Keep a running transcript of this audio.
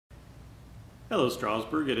Hello,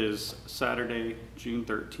 Strasbourg. It is Saturday, June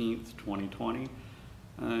 13th, 2020.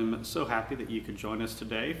 I'm so happy that you could join us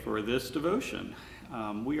today for this devotion.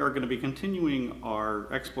 We are going to be continuing our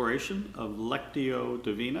exploration of Lectio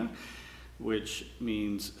Divina, which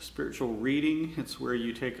means spiritual reading. It's where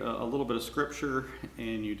you take a little bit of scripture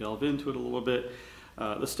and you delve into it a little bit.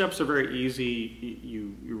 The steps are very easy.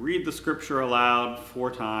 You read the scripture aloud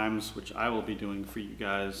 4 times, which I will be doing for you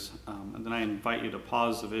guys, and then I invite you to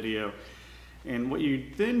pause the video. And what you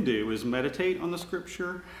then do is meditate on the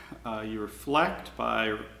scripture. You reflect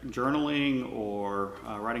by journaling or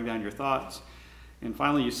writing down your thoughts. And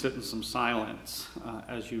finally, you sit in some silence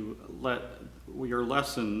as you let your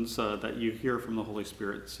lessons that you hear from the Holy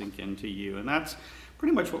Spirit sink into you. And that's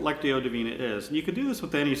pretty much what Lectio Divina is. And you could do this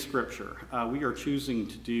with any scripture. We are choosing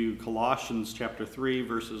to do Colossians chapter 3,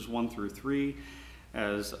 verses 1 through 3.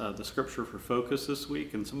 As the scripture for focus this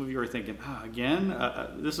week. And some of you are thinking, again?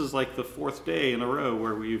 This is like the 4th day in a row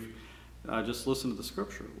where we've just listened to the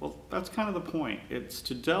scripture. Well, that's kind of the point. It's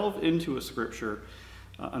to delve into a scripture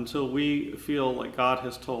until we feel like God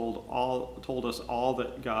has told us all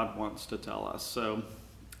that God wants to tell us. So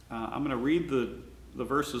I'm going to read the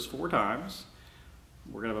verses 4 times.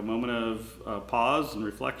 We're going to have a moment of pause and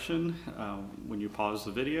reflection when you pause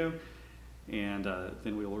the video. And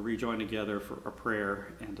then we will rejoin together for a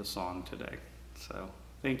prayer and a song today. So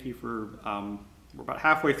thank you for, we're about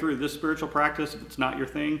halfway through this spiritual practice. If it's not your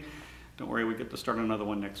thing, don't worry, we get to start another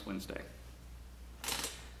one next Wednesday.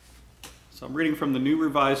 So I'm reading from the New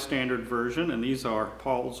Revised Standard Version, and these are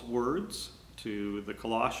Paul's words to the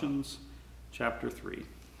Colossians chapter 3.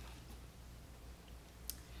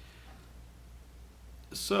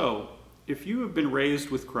 So, if you have been raised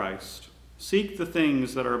with Christ, seek the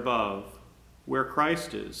things that are above, where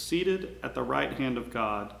Christ is, seated at the right hand of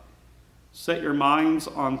God. Set your minds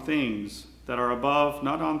on things that are above,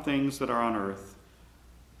 not on things that are on earth.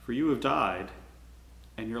 For you have died,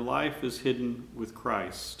 and your life is hidden with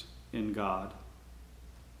Christ in God.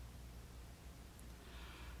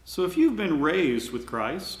 So if you've been raised with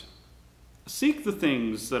Christ, seek the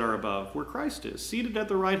things that are above, where Christ is, seated at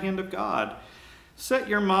the right hand of God. Set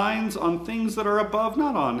your minds on things that are above,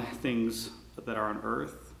 not on things that are on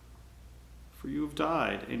earth. For you have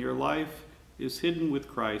died, and your life is hidden with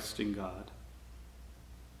Christ in God.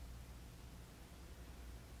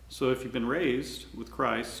 So if you've been raised with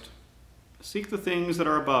Christ, seek the things that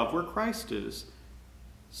are above, where Christ is,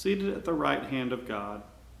 seated at the right hand of God.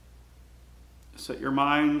 Set your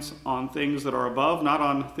minds on things that are above, not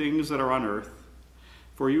on things that are on earth.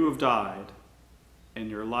 For you have died,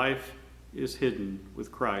 and your life is hidden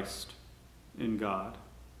with Christ in God.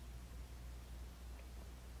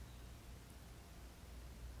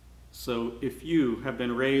 So if you have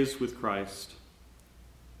been raised with Christ,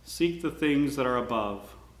 seek the things that are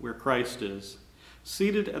above, where Christ is,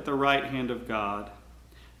 seated at the right hand of God.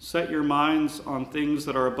 Set your minds on things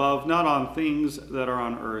that are above, not on things that are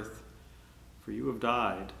on earth. For you have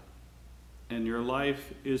died, and your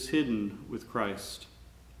life is hidden with Christ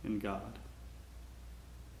in God.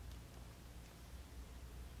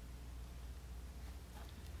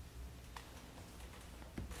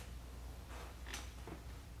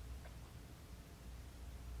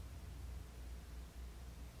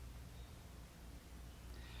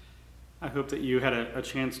 I hope that you had a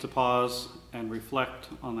chance to pause and reflect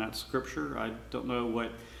on that scripture. I don't know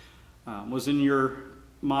what was in your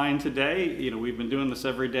mind today. You know, we've been doing this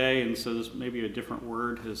every day, and so maybe a different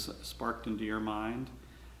word has sparked into your mind.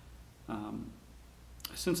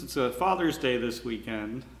 Since it's a Father's Day this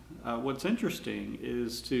weekend, what's interesting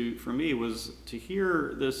is for me was to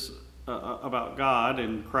hear this about God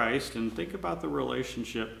and Christ and think about the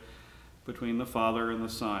relationship between the Father and the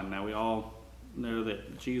Son. Now, we all know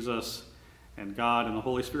that Jesus and God and the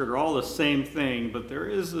Holy Spirit are all the same thing, but there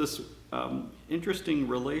is this interesting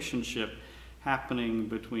relationship happening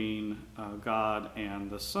between God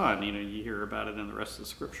and the Son. You know, you hear about it in the rest of the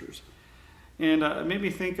scriptures. And it made me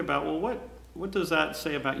think about, well, what does that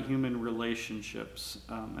say about human relationships?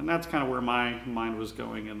 And that's kind of where my mind was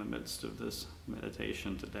going in the midst of this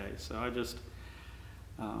meditation today. So I just,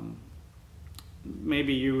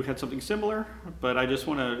 maybe you had something similar, but I just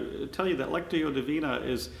want to tell you that Lectio Divina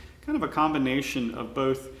is kind of a combination of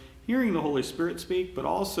both hearing the Holy Spirit speak, but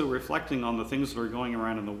also reflecting on the things that are going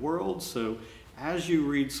around in the world. So as you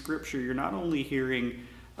read scripture, you're not only hearing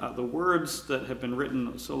the words that have been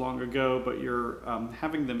written so long ago, but you're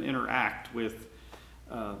having them interact with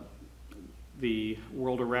the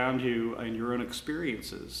world around you and your own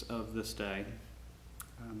experiences of this day.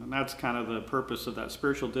 And that's kind of the purpose of that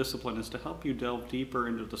spiritual discipline, is to help you delve deeper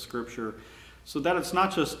into the scripture so that it's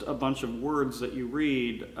not just a bunch of words that you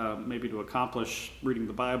read, maybe to accomplish reading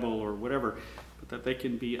the Bible or whatever, but that they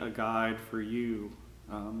can be a guide for you.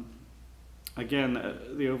 Again,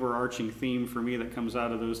 the overarching theme for me that comes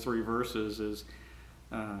out of those 3 verses is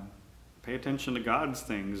pay attention to God's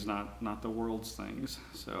things, not the world's things.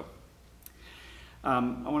 So I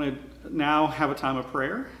want to now have a time of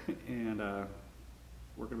prayer, and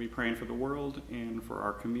we're going to be praying for the world and for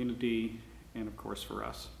our community and, of course, for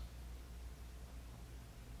us.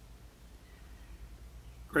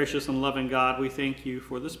 Gracious and loving God, we thank you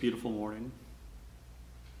for this beautiful morning.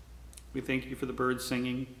 We thank you for the birds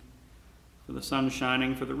singing, for the sun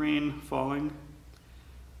shining, for the rain falling,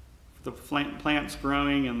 for the plants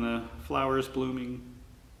growing and the flowers blooming,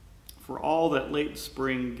 for all that late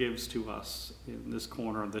spring gives to us in this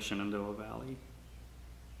corner of the Shenandoah Valley.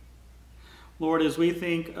 Lord, as we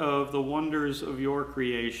think of the wonders of your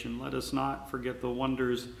creation, let us not forget the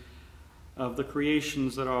wonders of the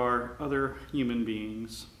creations that are other human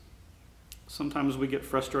beings. Sometimes we get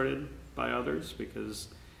frustrated by others because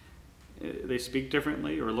they speak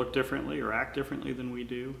differently or look differently or act differently than we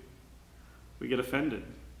do. We get offended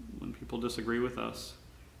when people disagree with us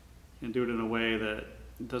and do it in a way that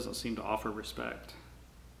doesn't seem to offer respect.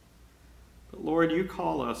 But Lord, you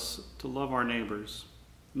call us to love our neighbors,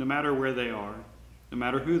 no matter where they are, no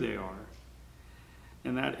matter who they are.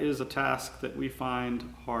 And that is a task that we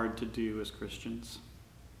find hard to do as Christians.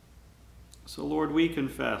 So Lord, we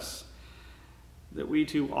confess that we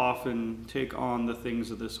too often take on the things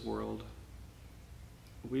of this world.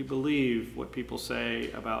 We believe what people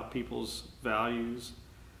say about people's values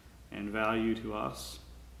and value to us.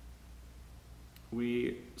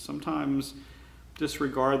 We sometimes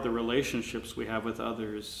disregard the relationships we have with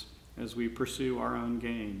others as we pursue our own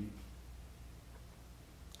gain.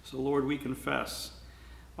 So Lord, we confess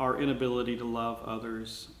our inability to love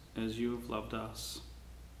others as you have loved us.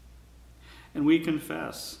 And we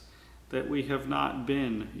confess that we have not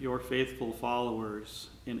been your faithful followers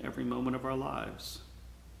in every moment of our lives.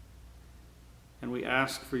 And we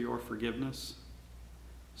ask for your forgiveness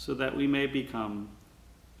so that we may become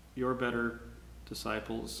your better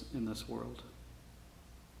disciples in this world.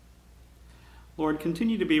 Lord,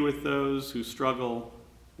 continue to be with those who struggle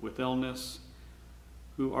with illness,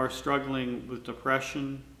 who are struggling with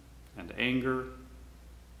depression and anger,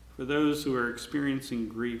 for those who are experiencing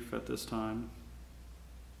grief at this time.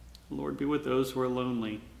 Lord, be with those who are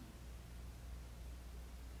lonely.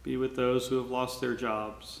 Be with those who have lost their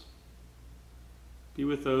jobs. Be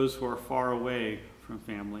with those who are far away from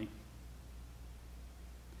family.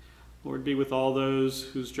 Lord, be with all those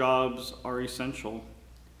whose jobs are essential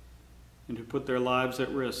and who put their lives at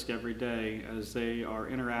risk every day as they are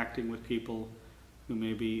interacting with people who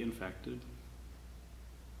may be infected.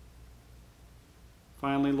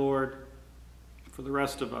 Finally, Lord, for the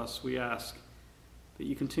rest of us, we ask that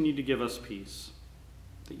you continue to give us peace,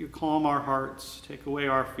 that you calm our hearts, take away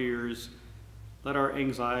our fears, let our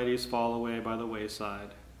anxieties fall away by the wayside.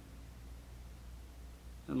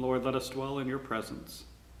 And Lord, let us dwell in your presence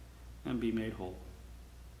and be made whole.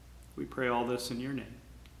 We pray all this in your name.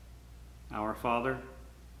 Our Father,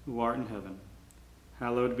 who art in heaven,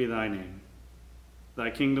 hallowed be thy name. Thy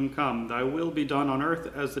kingdom come, thy will be done on earth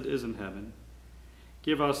as it is in heaven.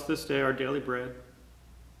 Give us this day our daily bread,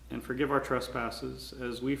 and forgive our trespasses,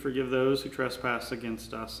 as we forgive those who trespass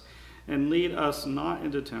against us. And lead us not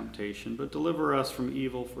into temptation, but deliver us from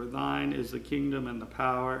evil, for thine is the kingdom and the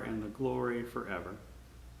power and the glory forever.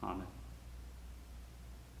 Amen.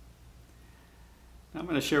 Now I'm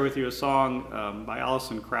going to share with you a song by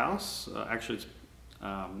Alison Krauss. Actually, it's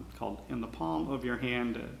called In the Palm of Your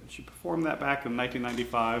Hand. She performed that back in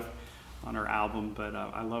 1995 on her album, but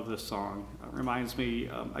I love this song. It reminds me,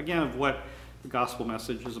 again, of what the gospel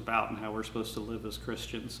message is about and how we're supposed to live as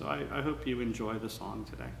Christians. So I hope you enjoy the song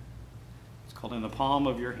today. It's called In the Palm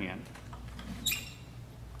of Your Hand.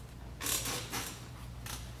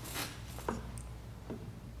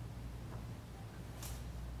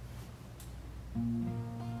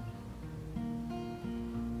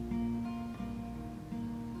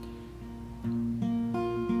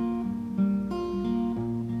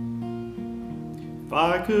 If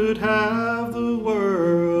I could have the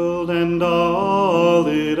world and all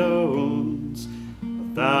it owns,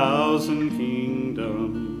 1,000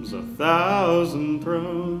 kingdoms, 1,000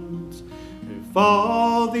 thrones, if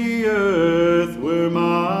all the earth were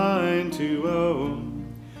mine to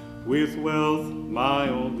own, with wealth my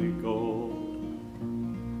only gold,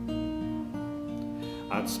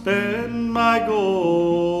 I'd spend my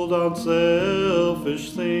gold on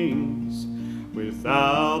selfish things,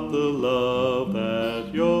 without the love that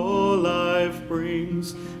your life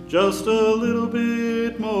brings. Just a little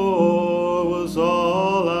bit more was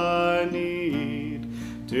all I need,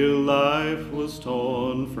 till life was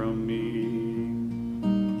torn from me.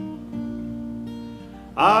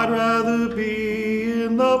 I'd rather be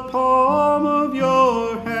in the palm of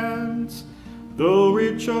your hands, though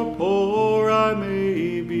rich or poor I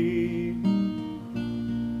may be.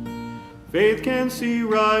 Faith can see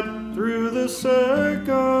right through the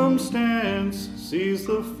circumstance, sees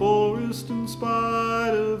the forest in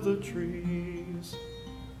spite of the trees.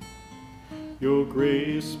 Your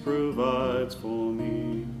grace provides for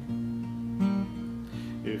me.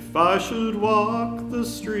 If I should walk the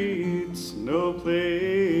streets, no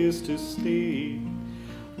place to sleep,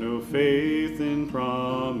 no faith in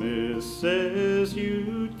promises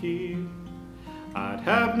you'd keep, I'd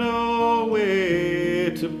have no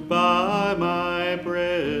way to buy my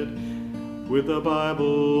bread, with a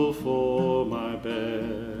Bible for my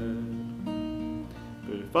bed.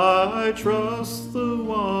 But if I trust the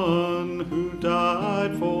one who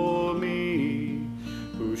died for me,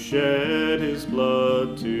 who shed his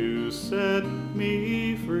blood to set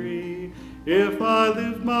me free, if I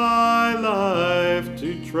live my life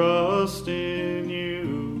to trust in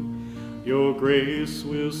you, your grace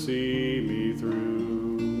will see me through.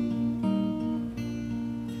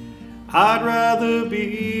 I'd rather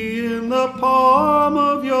be in the palm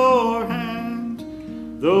of your hand,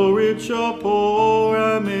 though rich or poor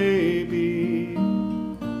I may be.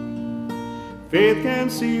 Faith can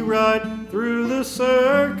see right through the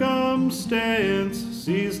circumstance,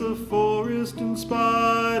 sees the forest in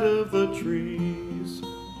spite of the trees.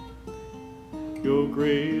 Your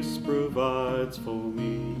grace provides for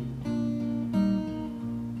me.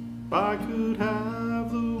 If I could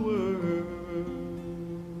have the world,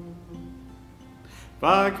 if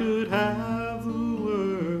I could have the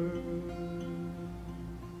world,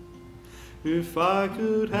 if I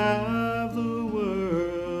could have the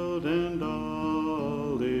world and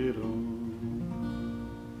all it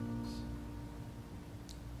owns.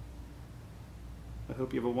 I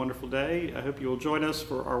hope you have a wonderful day. I hope you will join us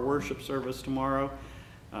for our worship service tomorrow.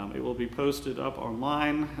 It will be posted up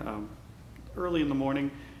online early in the morning.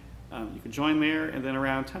 You can join there, and then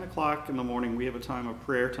around 10 o'clock in the morning we have a time of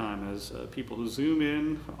prayer time as people who zoom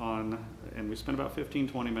in on, and we spend about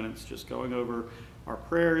 15-20 minutes just going over our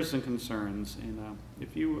prayers and concerns. And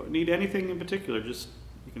if you need anything in particular, just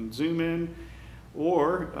you can zoom in,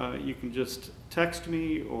 or you can just text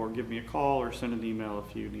me or give me a call or send an email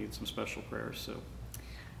if you need some special prayers. So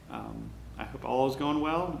I hope all is going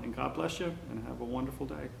well, and God bless you, and have a wonderful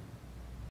day.